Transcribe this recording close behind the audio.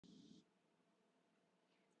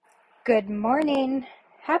Good morning.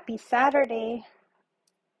 Happy Saturday.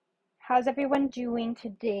 How's everyone doing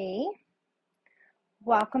today?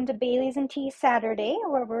 Welcome to Bailey's and Tea Saturday,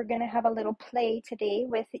 where we're going to have a little play today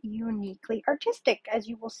with Uniquely Artistic, as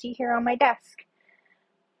you will see here on my desk.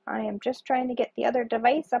 I am just trying to get the other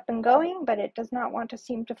device up and going, but it does not want to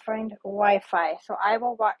seem to find Wi-Fi. So I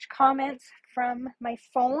will watch comments from my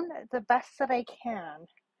phone the best that I can.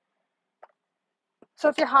 So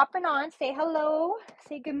if you're hopping on, say hello,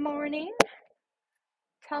 say good morning.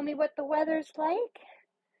 Tell me what the weather's like.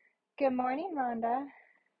 Good morning, Rhonda.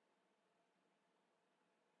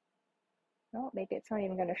 Oh, maybe it's not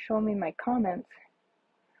even going to show me my comments.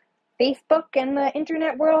 Facebook and the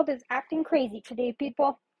internet world is acting crazy today,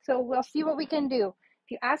 people. So we'll see what we can do. If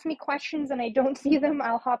you ask me questions and I don't see them,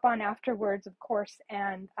 I'll hop on afterwards, of course,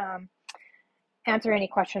 and answer any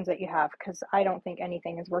questions that you have, because I don't think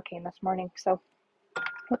anything is working this morning. So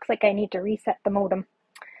looks like I need to reset the modem.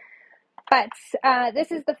 But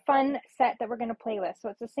this is the fun set that we're going to play with. So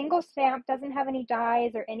it's a single stamp, doesn't have any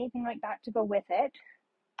dies or anything like that to go with it.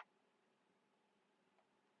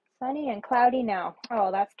 Sunny and cloudy now. Oh,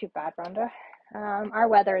 that's too bad, Rhonda. Our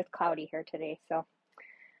weather is cloudy here today, so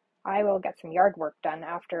I will get some yard work done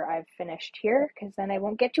after I've finished here, because then I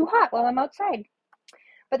won't get too hot while I'm outside.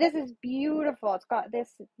 But this is beautiful. It's got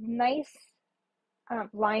this nice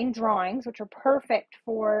line drawings, which are perfect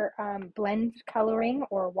for blend coloring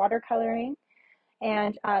or watercoloring.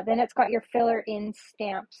 And then it's got your filler in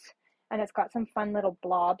stamps, and it's got some fun little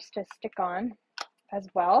blobs to stick on as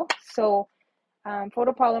well. So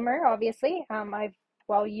photopolymer, obviously. I've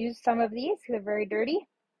used some of these. They're very dirty,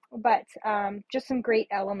 but just some great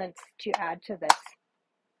elements to add to this.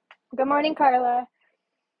 Good morning, Carla.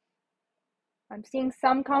 I'm seeing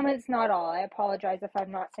some comments, not all. I apologize if I'm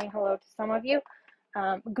not saying hello to some of you.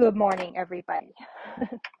 Good morning, everybody.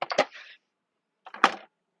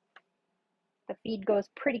 The feed goes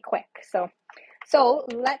pretty quick. So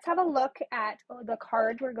let's have a look at the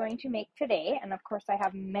card we're going to make today. And of course, I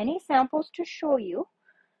have many samples to show you,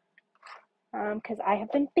 because I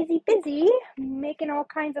have been busy making all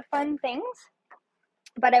kinds of fun things.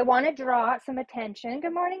 But I want to draw some attention.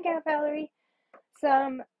 Good morning, Valerie.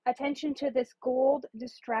 Some attention to this gold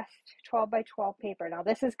distressed 12 by 12 paper. Now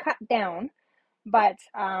this is cut down, but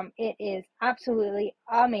it is absolutely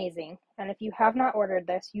amazing. And if you have not ordered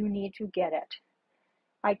this, you need to get it.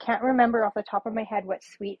 I can't remember off the top of my head what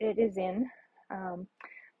suite it is in,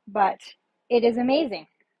 but it is amazing.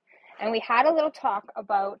 And we had a little talk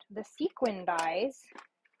about the Sequin Dies.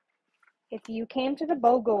 If you came to the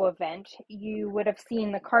BOGO event, you would have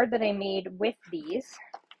seen the card that I made with these.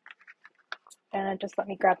 And just let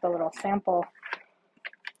me grab the little sample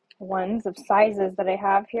ones of sizes that I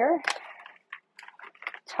have here,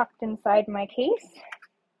 tucked inside my case.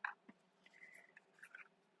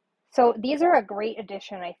 So these are a great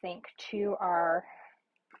addition, I think, to our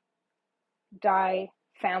die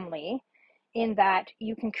family, in that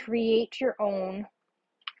you can create your own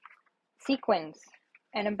sequins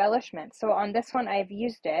and embellishments. So on this one, I've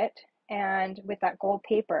used it, and with that gold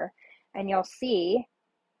paper, and you'll see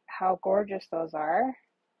how gorgeous those are.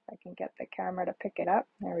 If I can get the camera to pick it up.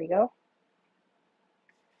 There we go.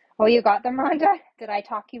 Oh, you got them, Rhonda? Did I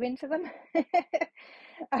talk you into them?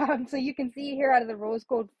 So you can see here out of the rose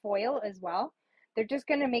gold foil as well. They're just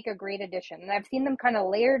going to make a great addition. And I've seen them kind of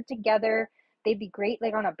layered together. They'd be great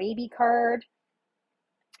like on a baby card.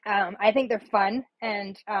 I think they're fun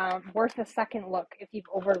and worth a second look if you've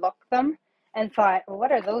overlooked them and thought, well,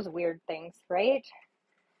 what are those weird things, right?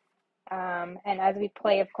 And as we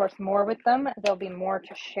play, of course, more with them, there'll be more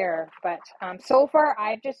to share. But so far,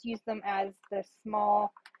 I've just used them as the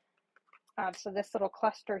small, so this little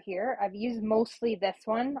cluster here. I've used mostly this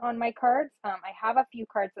one on my cards. I have a few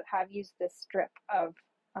cards that have used this strip of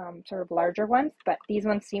sort of larger ones, but these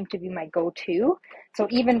ones seem to be my go-to. So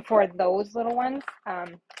even for those little ones,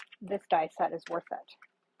 this die set is worth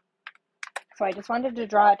it. So I just wanted to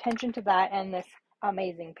draw attention to that and this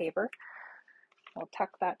amazing paper. I'll tuck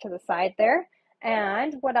that to the side there.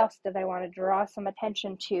 And what else did I want to draw some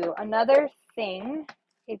attention to? Another thing,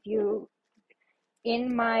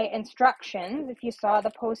 in my instructions, if you saw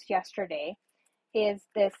the post yesterday, is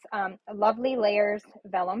this Lovely Layers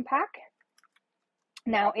Vellum pack.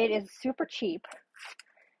 Now it is super cheap.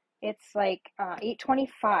 It's like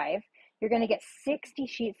 $8.25. You're going to get 60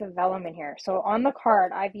 sheets of vellum in here. So on the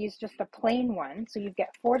card, I've used just a plain one. So you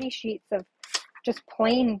get 40 sheets of just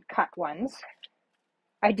plain cut ones.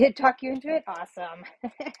 I did talk you into it. Awesome.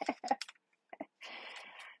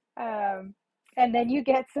 And then you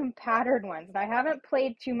get some patterned ones. And I haven't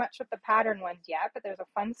played too much with the patterned ones yet, but there's a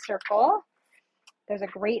fun circle. There's a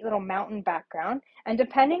great little mountain background, and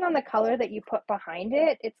depending on the color that you put behind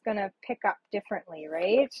it, it's going to pick up differently,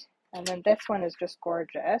 right? And then this one is just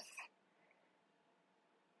gorgeous.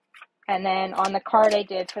 And then on the card I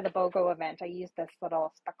did for the BOGO event, I used this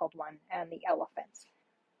little speckled one and the elephants.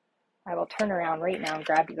 I will turn around right now and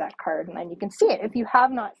grab you that card, and then you can see it if you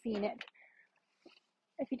have not seen it.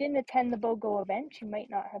 If you didn't attend the BOGO event, you might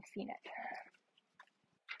not have seen it.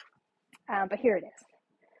 But here it is.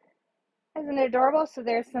 Isn't it adorable? So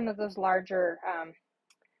there's some of those larger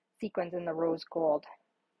sequins in the rose gold.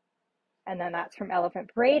 And then that's from Elephant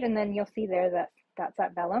Parade. And then you'll see there that that's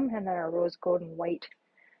that vellum, and then our rose gold and white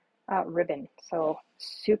ribbon. So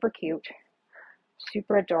super cute,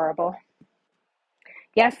 super adorable.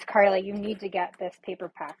 Yes, Carla, you need to get this paper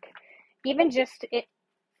pack. Even just it,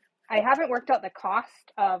 I haven't worked out the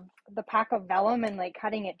cost of the pack of vellum and like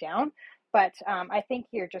cutting it down, but I think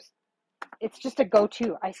it's just a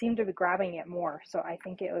go-to. I seem to be grabbing it more, so I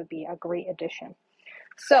think it would be a great addition.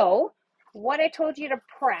 So what I told you to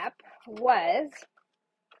prep was,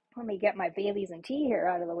 let me get my Baileys and tea here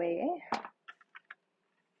out of the way.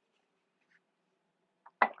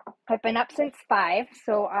 I've been up since 5,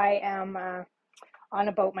 so I am on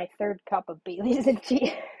about my 3rd cup of Baileys and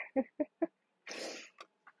tea.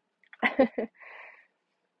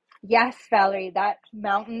 Yes, Valerie, that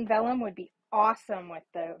mountain vellum would be awesome with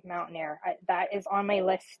the mountain air. That is on my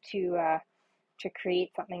list to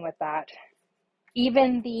create something with that.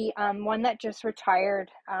 Even the one that just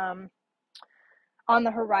retired, on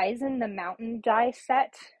the horizon, the mountain die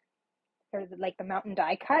set, or like the mountain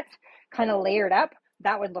die cut, kind of layered up,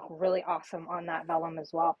 that would look really awesome on that vellum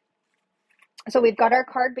as well. So we've got our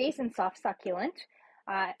card base in soft succulent,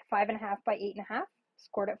 5.5 by 8.5,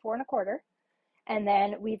 scored at 4 1/4. And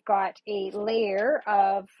then we've got a layer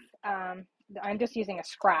of, I'm just using a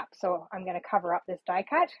scrap, so I'm going to cover up this die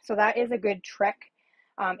cut. So that is a good trick.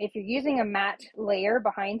 If you're using a matte layer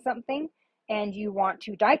behind something and you want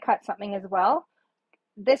to die cut something as well,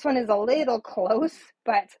 this one is a little close,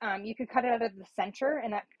 but you could cut it out of the center,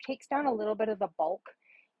 and that takes down a little bit of the bulk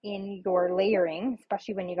in your layering,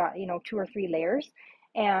 especially when you got, 2 or 3 layers,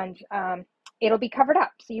 and it'll be covered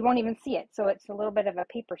up, so you won't even see it. So it's a little bit of a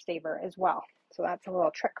paper saver as well. So that's a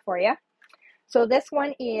little trick for you. So this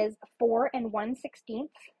one is 4 1/16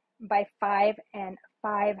 by 5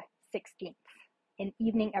 5/16 in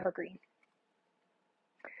Evening Evergreen.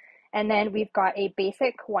 And then we've got a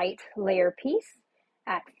basic white layer piece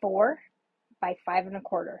at 4 by 5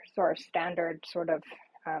 1/4. So our standard sort of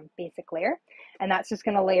basic layer. And that's just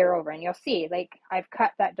going to layer over. And you'll see, like, I've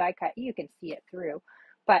cut that die cut. You can see it through.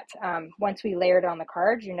 But once we layer it on the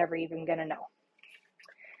cards, you're never even going to know.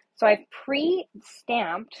 So I've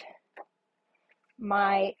pre-stamped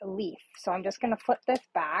my leaf. So I'm just going to flip this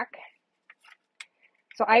back.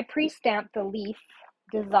 So I pre-stamped the leaf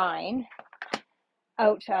design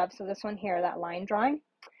out of, so this one here, that line drawing,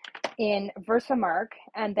 in Versamark,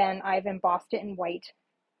 and then I've embossed it in white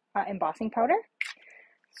embossing powder.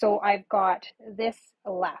 So I've got this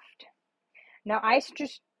left. Now I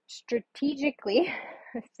strategically,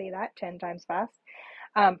 say that 10 times fast,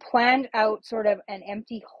 planned out sort of an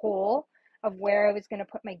empty hole of where I was going to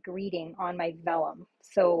put my greeting on my vellum.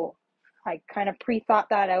 So I kind of pre-thought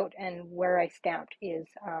that out, and where I stamped is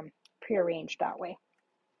prearranged that way.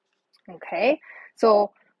 Okay,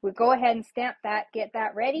 so we'll go ahead and stamp that, get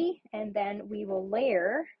that ready, and then we will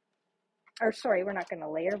layer, or sorry, we're not going to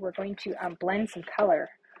layer, we're going to blend some color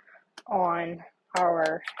on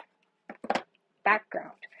our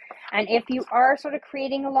background. And if you are sort of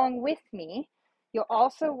creating along with me, you'll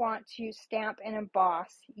also want to stamp and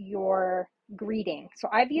emboss your greeting. So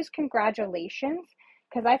I've used congratulations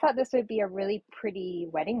because I thought this would be a really pretty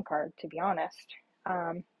wedding card, to be honest.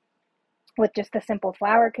 With just a simple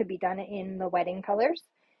flower, could be done in the wedding colors,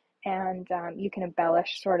 and you can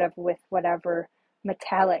embellish sort of with whatever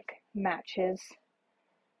metallic matches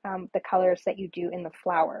the colors that you do in the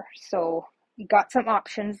flower. So you got some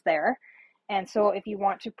options there. And so if you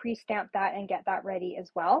want to pre-stamp that and get that ready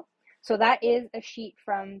as well. So that is a sheet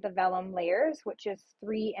from the vellum layers, which is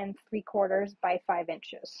 3 3/4 by 5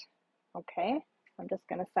 inches. Okay, I'm just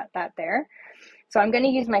going to set that there. So I'm going to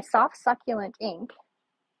use my soft succulent ink,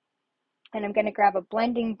 and I'm going to grab a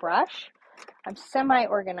blending brush. I'm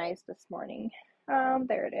semi-organized this morning.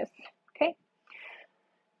 There it is. Okay.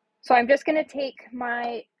 So I'm just going to take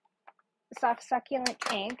my soft succulent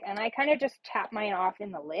ink, and I kind of just tap mine off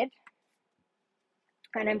in the lid.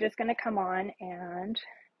 And I'm just going to come on and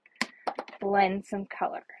blend some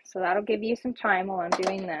color. So that'll give you some time while I'm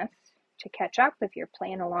doing this to catch up if you're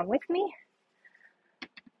playing along with me.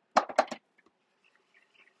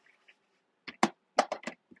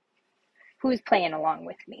 Who's playing along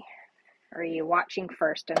with me? Or are you watching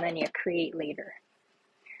first and then you create later?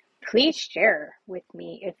 Please share with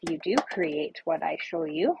me if you do create what I show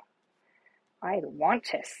you. I want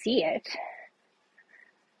to see it.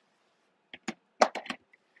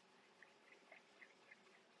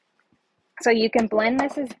 So you can blend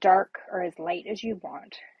this as dark or as light as you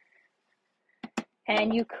want.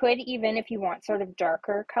 And you could even, if you want sort of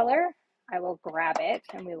darker color, I will grab it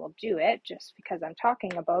and we will do it just because I'm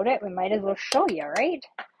talking about it. We might as well show you, right?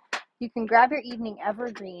 You can grab your Evening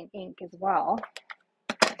Evergreen ink as well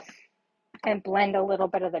and blend a little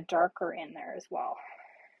bit of the darker in there as well.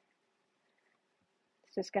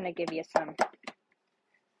 It's just going to give you some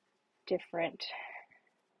different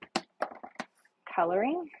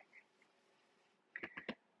coloring.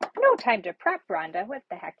 No time to prep, Rhonda. What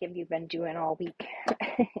the heck have you been doing all week?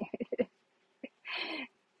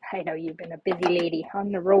 I know you've been a busy lady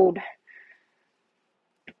on the road.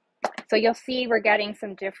 So you'll see we're getting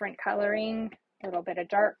some different coloring, a little bit of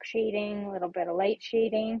dark shading, a little bit of light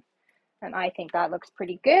shading, and I think that looks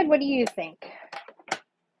pretty good. What do you think?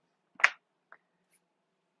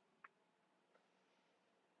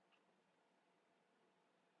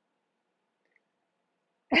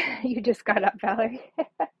 You just got up, Valerie.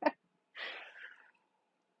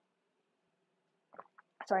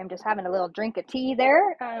 Sorry, I'm just having a little drink of tea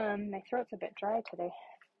there. My throat's a bit dry today.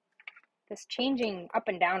 This changing up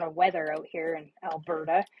and down of weather out here in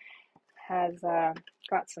Alberta has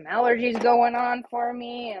got some allergies going on for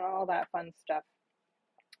me and all that fun stuff.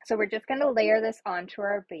 So we're just going to layer this onto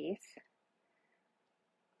our base.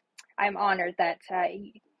 I'm honored that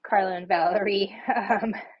Carla and Valerie,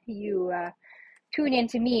 you tune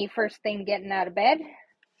into me first thing getting out of bed.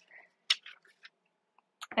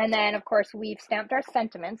 And then, of course, we've stamped our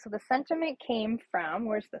sentiment. So the sentiment came from,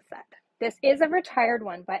 where's the set? This is a retired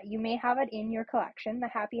one, but you may have it in your collection, the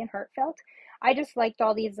Happy and Heartfelt. I just liked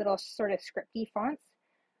all these little sort of scripty fonts.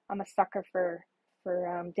 I'm a sucker for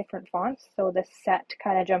different fonts. So this set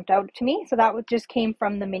kind of jumped out to me. So that just came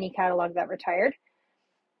from the mini catalog that retired.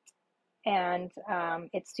 And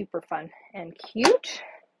it's super fun and cute.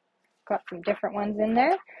 Got some different ones in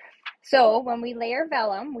there. So when we layer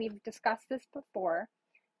vellum, we've discussed this before,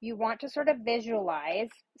 you want to sort of visualize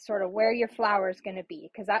sort of where your flower is going to be,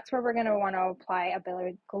 because that's where we're going to want to apply a bit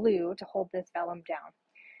of glue to hold this vellum down.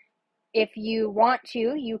 If you want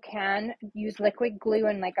to, you can use liquid glue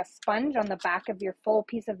and like a sponge on the back of your full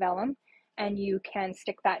piece of vellum, and you can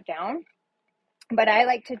stick that down. But I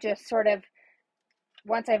like to just sort of,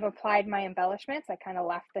 once I've applied my embellishments, I kind of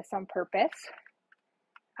left this on purpose.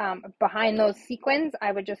 Behind those sequins,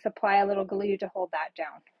 I would just apply a little glue to hold that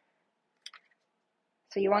down.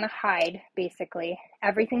 So you want to hide, basically,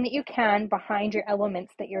 everything that you can behind your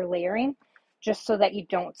elements that you're layering, just so that you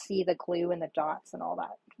don't see the glue and the dots and all that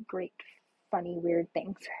great, funny, weird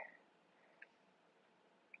things.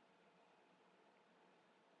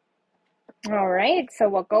 All right, so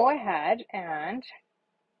we'll go ahead and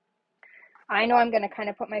I know I'm going to kind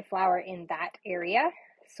of put my flower in that area.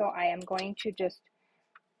 So I am going to just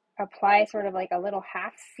apply sort of like a little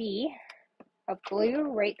half C of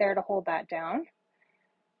glue right there to hold that down.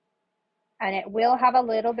 And it will have a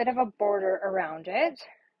little bit of a border around it. As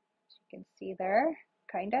you can see there,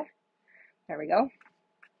 kind of. There we go.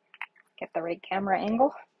 Get the right camera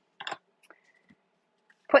angle.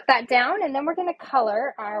 Put that down, and then we're going to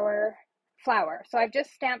color our flower. So I've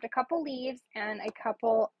just stamped a couple leaves and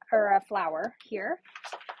a flower here.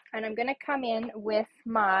 And I'm going to come in with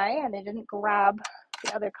and I didn't grab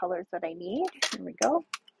the other colors that I need. Here we go.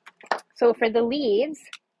 So for the leaves,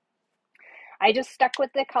 I just stuck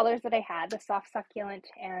with the colors that I had, the soft succulent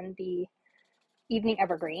and the evening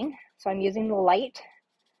evergreen. So I'm using the light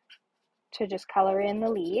to just color in the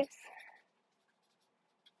leaves.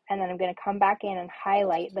 And then I'm going to come back in and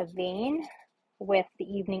highlight the vein with the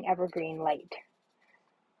evening evergreen light.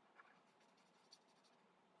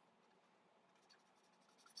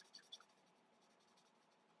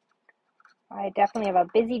 I definitely have a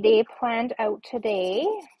busy day planned out today.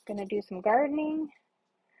 Going to do some gardening,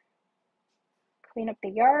 clean up the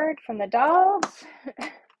yard from the dogs,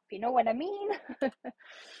 if you know what I mean.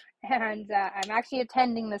 And I'm actually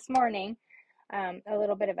attending this morning a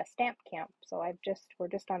little bit of a stamp camp. So we're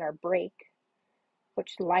just on our break,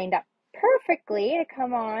 which lined up perfectly to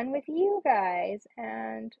come on with you guys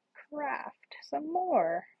and craft some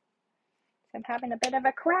more. So I'm having a bit of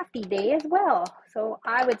a crafty day as well. So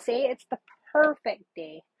I would say it's the perfect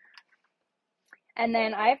day. And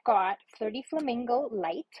then I've got 30 Flamingo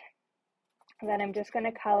Light that I'm just going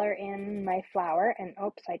to color in my flower. And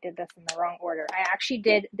oops, I did this in the wrong order. I actually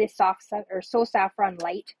did this So Saffron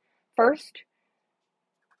Light first.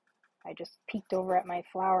 I just peeked over at my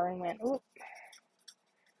flower and went, "Ooh,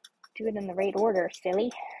 do it in the right order,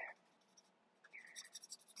 silly."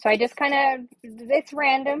 So I just kind of, it's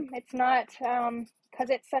random. It's not, because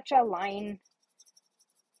it's such a line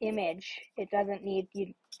image, it doesn't need,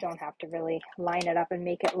 you don't have to really line it up and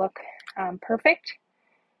make it look perfect,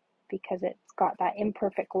 because it's got that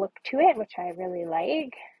imperfect look to it, which I really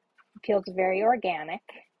like. It feels very organic.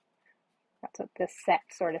 That's what this set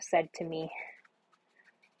sort of said to me.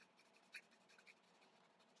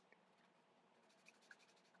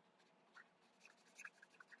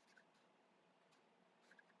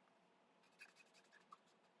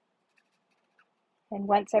 And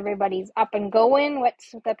once everybody's up and going,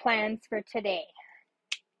 what's the plans for today?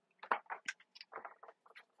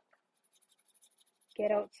 Get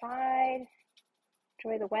outside,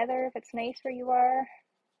 enjoy the weather if it's nice where you are.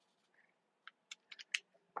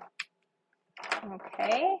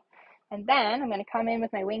 Okay, and then I'm going to come in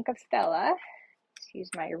with my Wink of Stella. Just use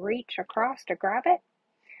my reach across to grab it.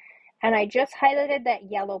 And I just highlighted that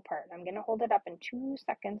yellow part. I'm going to hold it up in 2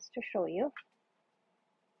 seconds to show you.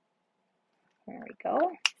 There we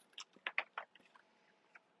go.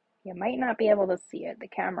 You might not be able to see it. The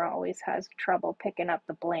camera always has trouble picking up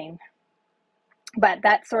the bling. But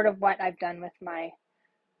that's sort of what I've done with my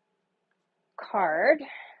card.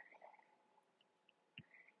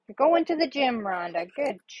 You're going to the gym, Rhonda.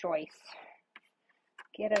 Good choice.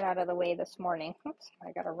 Get it out of the way this morning. Oops,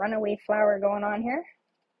 I got a runaway flower going on here.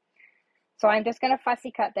 So I'm just going to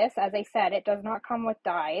fussy cut this. As I said, it does not come with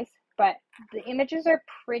dies, but the images are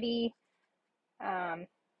pretty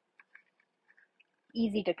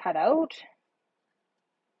easy to cut out.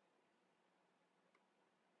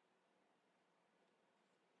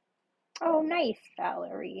 Oh, nice,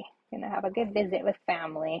 Valerie. Gonna have a good visit with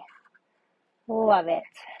family. Love it.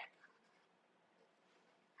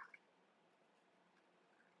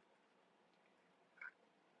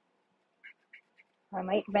 I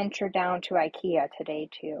might venture down to IKEA today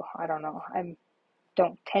too. I don't know. I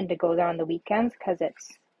don't tend to go there on the weekends because it's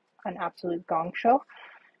an absolute gong show.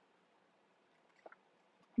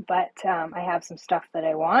 But I have some stuff that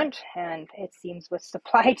I want, and it seems with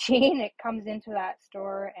supply chain, it comes into that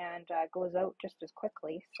store and goes out just as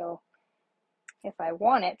quickly. So if I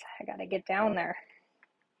want it, I got to get down there.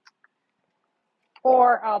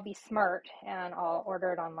 Or I'll be smart and I'll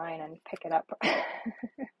order it online and pick it up. I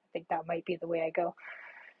think that might be the way I go.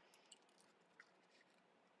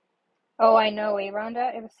 Oh, I know,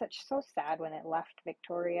 Rhonda? It was so sad when it left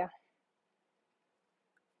Victoria.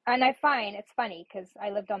 And I find it's funny because I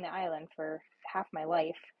lived on the island for half my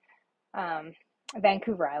life.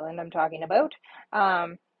 Vancouver Island, I'm talking about.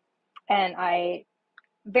 And I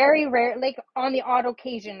very rare, like on the odd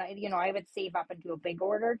occasion, I would save up and do a big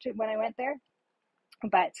order to when I went there.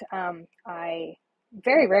 But I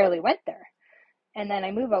very rarely went there. And then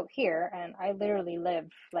I move out here and I literally live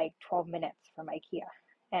like 12 minutes from IKEA.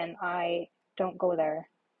 And I don't go there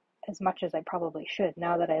as much as I probably should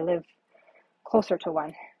now that I live closer to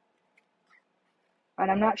one. And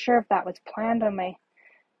I'm not sure if that was planned on my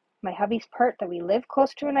hubby's part that we live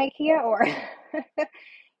close to an IKEA, or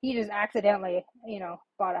he just accidentally,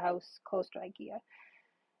 bought a house close to IKEA.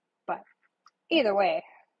 But either way,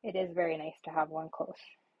 it is very nice to have one close.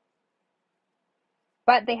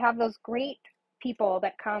 But they have those great people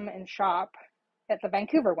that come and shop at the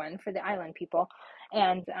Vancouver one for the island people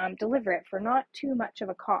and deliver it for not too much of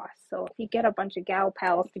a cost. So if you get a bunch of gal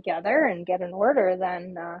pals together and get an order,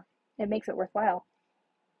 then it makes it worthwhile.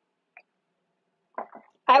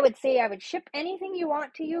 I would say I would ship anything you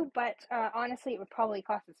want to you, but honestly, it would probably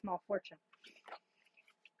cost a small fortune.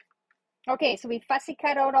 Okay, so we fussy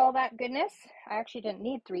cut out all that goodness. I actually didn't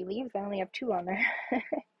need 3 leaves. I only have 2 on there.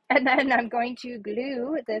 And then I'm going to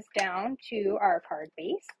glue this down to our card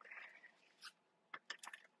base.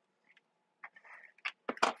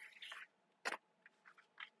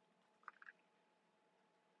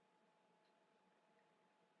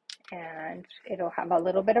 And it'll have a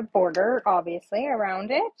little bit of border, obviously, around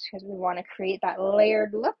it, because we want to create that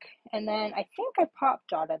layered look. And then I think I pop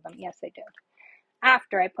dotted them. Yes, I did.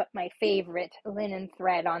 After I put my favorite linen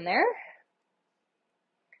thread on there.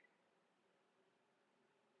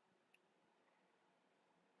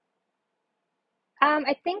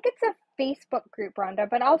 I think it's a Facebook group, Rhonda,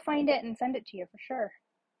 but I'll find it and send it to you for sure.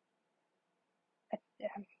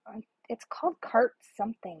 It's called Cart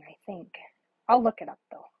something, I think. I'll look it up,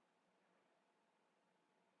 though.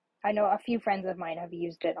 I know a few friends of mine have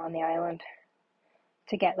used it on the island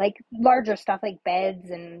to get like larger stuff like beds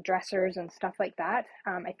and dressers and stuff like that.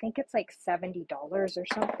 I think it's like $70 or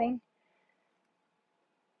something.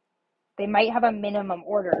 They might have a minimum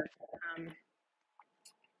order.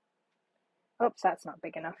 Oops, that's not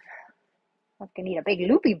big enough. I'm gonna need a big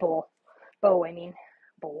loopy bow. Bow.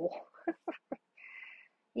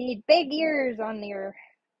 You need big ears on your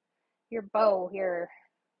bow here,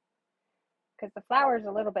 because the flower is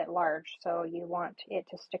a little bit large, so you want it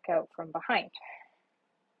to stick out from behind.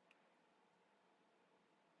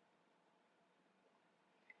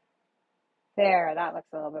 There, that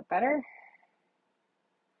looks a little bit better.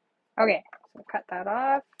 Okay, so cut that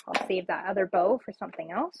off. I'll save that other bow for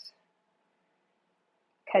something else,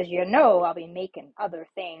 because you know I'll be making other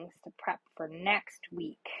things to prep for next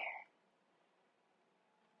week.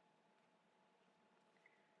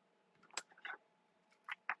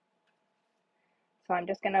 So I'm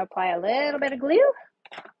just going to apply a little bit of glue,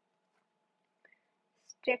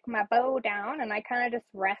 stick my bow down, and I kind of just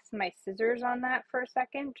rest my scissors on that for a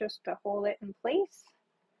second just to hold it in place.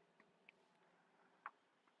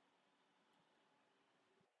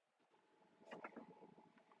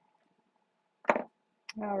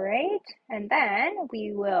 All right, and then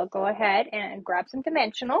we will go ahead and grab some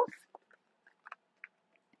dimensionals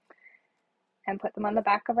and put them on the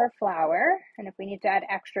back of our flower. And if we need to add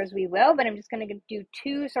extras, we will, but I'm just going to do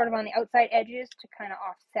two sort of on the outside edges to kind of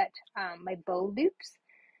offset my bow loops,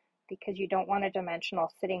 because you don't want a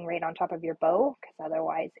dimensional sitting right on top of your bow, because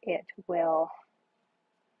otherwise it will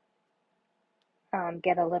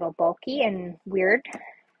get a little bulky and weird,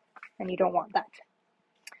 and you don't want that.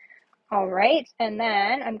 All right, and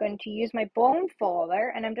then I'm going to use my bone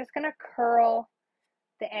folder, and I'm just going to curl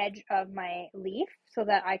the edge of my leaf so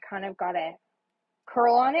that I kind of got a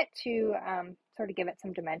curl on it to sort of give it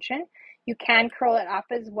some dimension. You can curl it up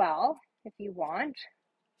as well if you want,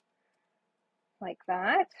 like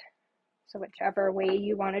that. So whichever way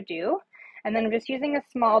you want to do. And then I'm just using a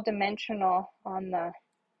small dimensional on the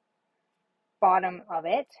bottom of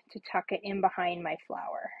it to tuck it in behind my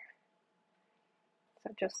flower.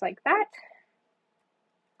 So just like that.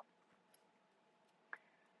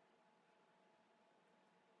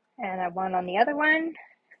 And I have one on the other one.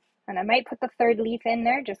 And I might put the third leaf in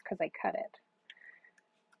there just because I cut it.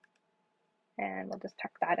 And we'll just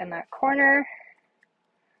tuck that in that corner.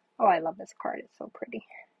 Oh, I love this card. It's so pretty.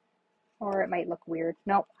 Or it might look weird.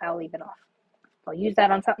 Nope, I'll leave it off. I'll use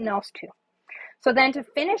that on something else too. So then to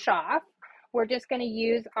finish off, we're just going to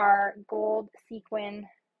use our gold sequin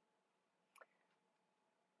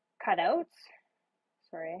cutouts.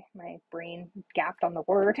 Sorry, my brain gapped on the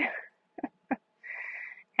word.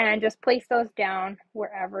 And just place those down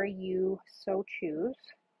wherever you so choose.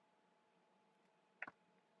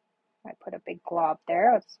 I put a big glob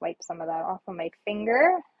there. Let's wipe some of that off of my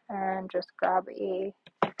finger and just grab a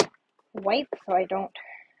wipe so I don't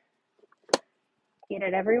get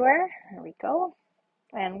it everywhere. There we go.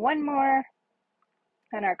 And one more,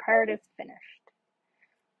 and our card is finished.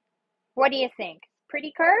 What do you think?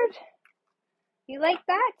 Pretty card? You like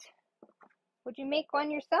that? Would you make one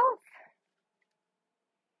yourself?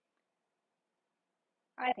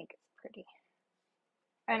 I think it's pretty.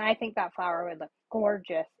 And I think that flower would look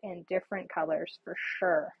gorgeous in different colors for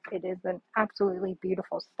sure. It is an absolutely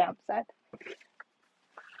beautiful stamp set.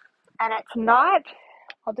 And it's not,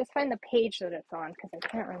 I'll just find the page that it's on because I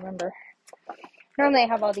can't remember. Normally I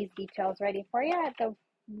have all these details ready for you at the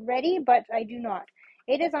ready, but I do not.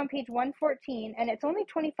 It is on page 114 and it's only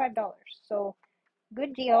 $25. So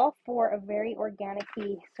good deal for a very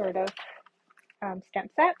organic-y sort of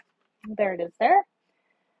stamp set. There it is there.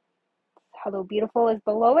 Hello Beautiful is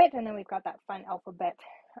below it, and then we've got that fun alphabet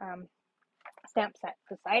stamp set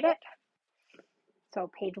beside it. So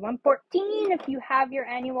page 114 if you have your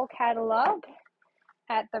annual catalog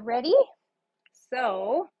at the ready.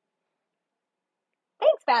 So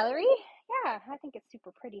thanks, Valerie. Yeah, I think it's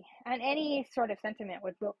super pretty. And any sort of sentiment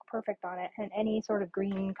would look perfect on it, and any sort of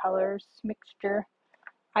green colors mixture.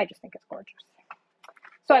 I just think it's gorgeous.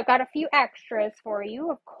 So I've got a few extras for you,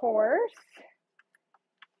 of course.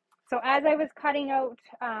 So as I was cutting out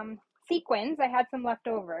sequins, I had some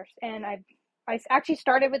leftovers, and I actually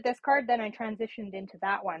started with this card, then I transitioned into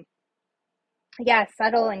that one. Yeah,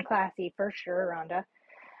 subtle and classy for sure, Rhonda.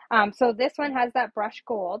 So this one has that brushed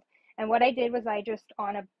gold, and what I did was I just,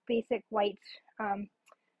 on a basic white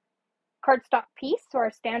cardstock piece, so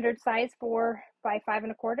our standard size 4 by 5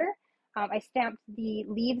 1/4, I stamped the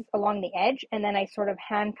leaves along the edge, and then I sort of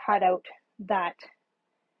hand cut out that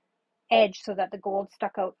edge so that the gold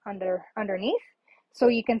stuck out underneath. So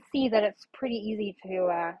you can see that it's pretty easy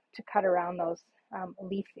to cut around those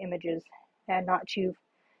leaf images and not too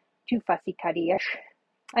fussy cutty-ish.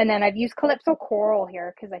 And then I've used Calypso Coral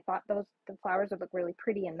here because I thought the flowers would look really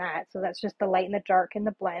pretty in that. So that's just the light and the dark in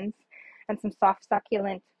the blends and some soft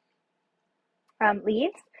succulent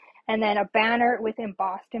leaves. And then a banner with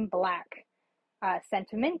embossed in black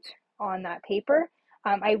sentiment on that paper.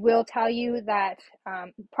 I will tell you that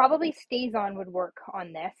probably StazOn would work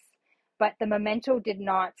on this, but the Memento did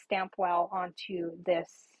not stamp well onto this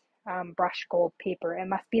brush gold paper. It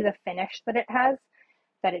must be the finish that it has,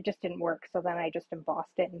 that it just didn't work. So then I just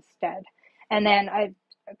embossed it instead. And then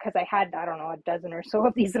because I had, I don't know, a dozen or so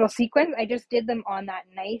of these little sequins, I just did them on that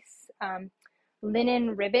nice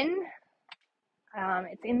linen ribbon.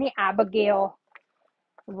 It's in the Abigail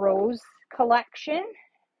Rose collection.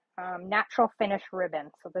 Natural finish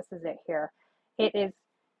ribbon. So this is it here. It is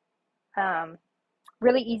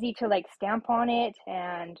really easy to like stamp on it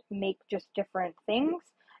and make just different things.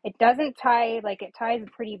 It doesn't tie, like it ties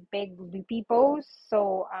pretty big loopy bows.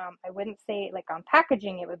 So I wouldn't say like on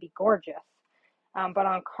packaging it would be gorgeous. But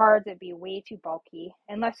on cards it'd be way too bulky.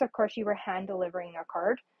 Unless of course you were hand delivering a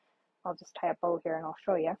card. I'll just tie a bow here and I'll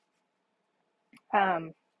show you.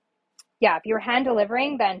 Yeah, if you were hand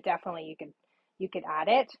delivering, then definitely you could add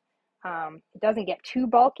it. It doesn't get too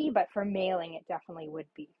bulky, but for mailing it definitely would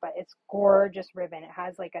be. But it's gorgeous ribbon. It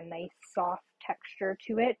has like a nice soft texture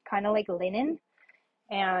to it, kind of like linen,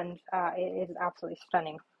 and it is absolutely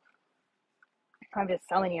stunning. I'm just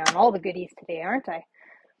selling you on all the goodies today, aren't I?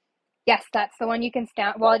 Yes, that's the one you can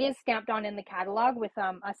stamp. Well, it is stamped on in the catalog with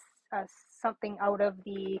something out of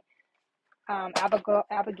the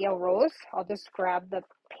Abigail Rose. I'll just grab the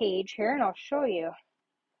page here and I'll show you.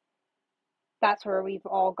 That's where we've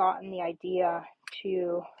all gotten the idea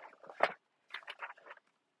to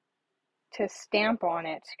stamp on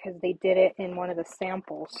it, because they did it in one of the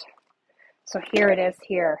samples. So here it is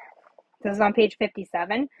here. This is on page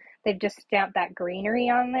 57. They've just stamped that greenery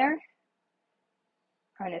on there.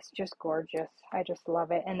 And it's just gorgeous. I just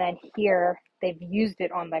love it. And then here, they've used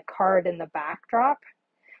it on the card in the backdrop,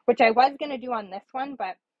 which I was going to do on this one,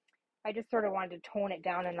 but I just sort of wanted to tone it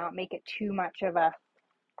down and not make it too much of a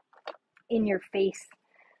in your face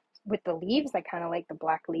with the leaves. I kind of like the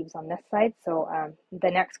black leaves on this side. So the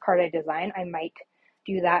next card I design, I might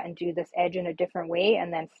do that and do this edge in a different way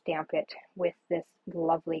and then stamp it with this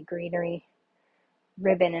lovely greenery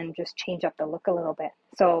ribbon and just change up the look a little bit.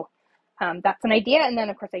 So that's an idea. And then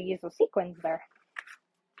of course I use those sequins there.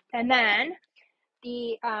 And then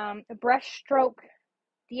the brush stroke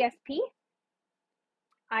DSP,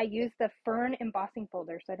 I use the Fern embossing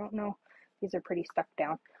folders. I don't know, these are pretty stuck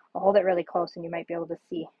down. I'll hold it really close and you might be able to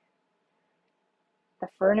see the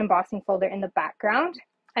Fern embossing folder in the background.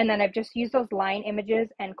 And then I've just used those line images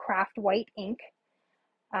and craft white ink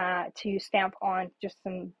to stamp on just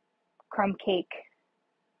some crumb cake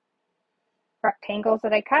rectangles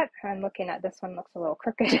that I cut. I'm looking at this one, looks a little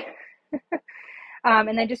crooked.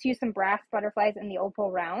 And then just use some brass butterflies in the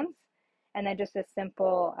opal rounds. And then just a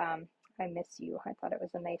simple, I miss you. I thought it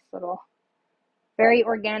was a nice little, very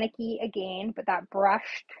organic-y again, but that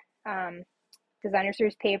brushed designer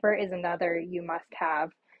series paper is another you must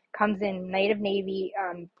have. Comes in Night of Navy,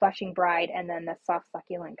 Blushing Bride, and then the soft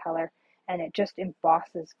succulent color. And it just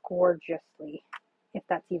embosses gorgeously, if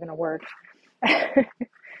that's even a word.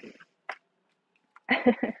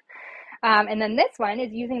 And then this one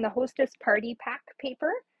is using the Hostess Party Pack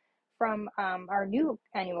paper from our new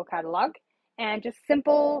annual catalog, and just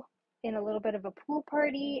simple in a little bit of a pool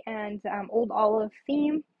party and old olive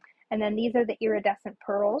theme. And then these are the iridescent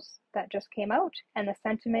pearls that just came out, and the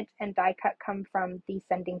sentiment and die cut come from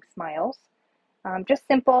Descending Smiles. Just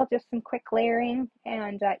simple, just some quick layering,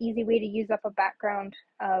 and easy way to use up a background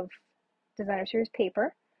of designer series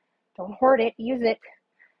paper. Don't hoard it, use it,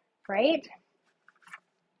 right?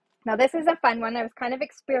 Now this is a fun one. I was kind of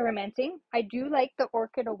experimenting. I do like the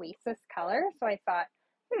Orchid Oasis color, so I thought,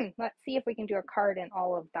 let's see if we can do a card in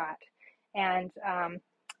all of that. And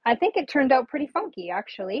I think it turned out pretty funky,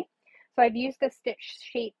 actually. So I've used the stitch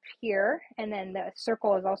shape here, and then the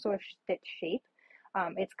circle is also a stitch shape.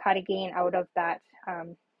 It's cut again out of that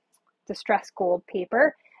distressed gold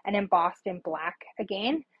paper and embossed in black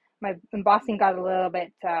again. My embossing got a little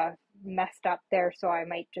bit messed up there, so I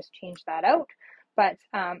might just change that out. But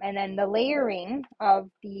and then the layering of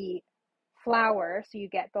the flower, so you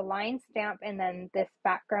get the line stamp and then this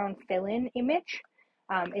background fill-in image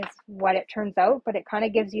is what it turns out, but it kind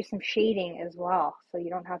of gives you some shading as well, so you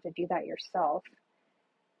don't have to do that yourself.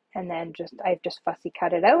 And then I've just fussy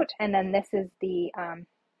cut it out. And then this is the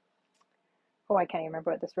oh, I can't even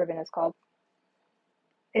remember what this ribbon is called.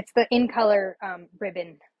 It's the in color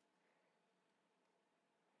ribbon,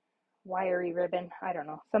 wiry ribbon. I don't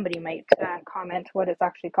know. Somebody might comment what it's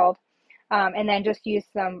actually called. And then just use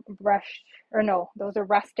some brushed, or no, those are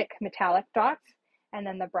rustic metallic dots, and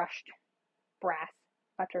then the brushed brass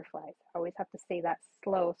butterflies. I always have to say that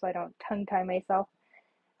slow so I don't tongue tie myself.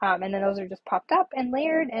 And then those are just popped up and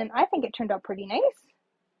layered, and I think it turned out pretty nice.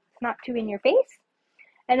 It's not too in your face.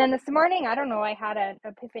 And then this morning, I don't know, I had an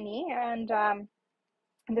epiphany and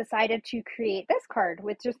decided to create this card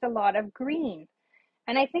with just a lot of green.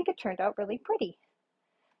 And I think it turned out really pretty.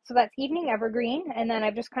 So that's Evening Evergreen, and then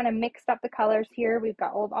I've just kind of mixed up the colors here. We've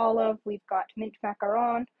got Old Olive, we've got Mint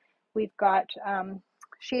Macaron, we've got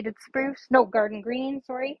Shaded Spruce, no, Garden Green,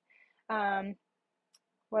 sorry.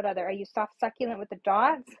 What other? I used Soft Succulent with the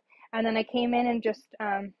dots, and then I came in and just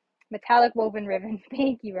Metallic Woven Ribbon.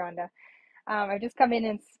 Thank you, Rhonda. I've just come in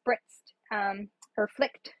and spritzed or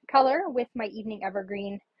flicked color with my Evening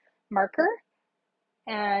Evergreen marker,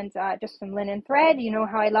 and just some linen thread. You know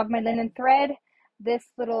how I love my linen thread. This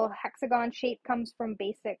little hexagon shape comes from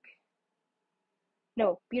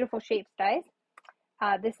Beautiful Shapes dies.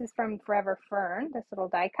 This is from Forever Fern, this little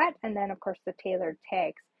die cut, and then of course the tailored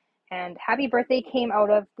tags. And Happy Birthday came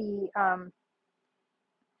out of the,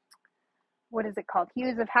 what is it called?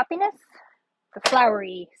 Hues of Happiness? The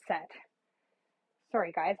flowery set.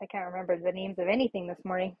 Sorry guys, I can't remember the names of anything this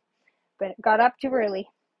morning, but it got up too early.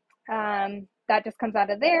 That just comes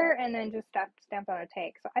out of there and then just stamped on a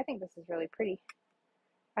tag. So I think this is really pretty.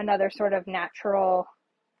 Another sort of natural,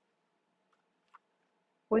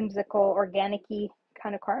 whimsical, organic-y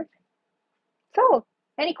kind of card. So,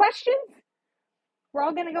 any questions? We're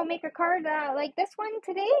all going to go make a card like this one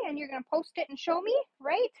today, and you're going to post it and show me,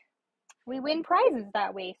 right? We win prizes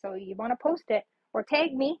that way, so you want to post it or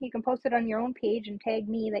tag me. You can post it on your own page and tag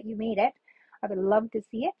me that you made it. I would love to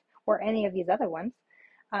see it, or any of these other ones.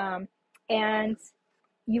 And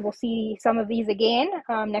you will see some of these again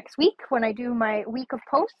next week when I do my week of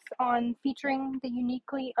posts on featuring the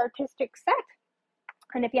uniquely artistic set.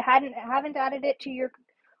 And if you haven't added it to your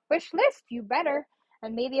wish list, you better.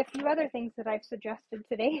 And maybe a few other things that I've suggested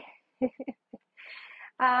today.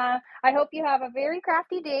 I hope you have a very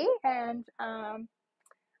crafty day, and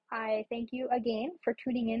I thank you again for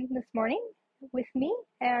tuning in this morning with me,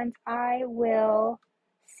 and I will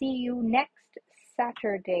see you next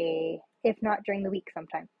Saturday, if not during the week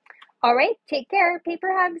sometime. All right, take care. Paper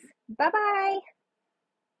hugs. Bye-bye.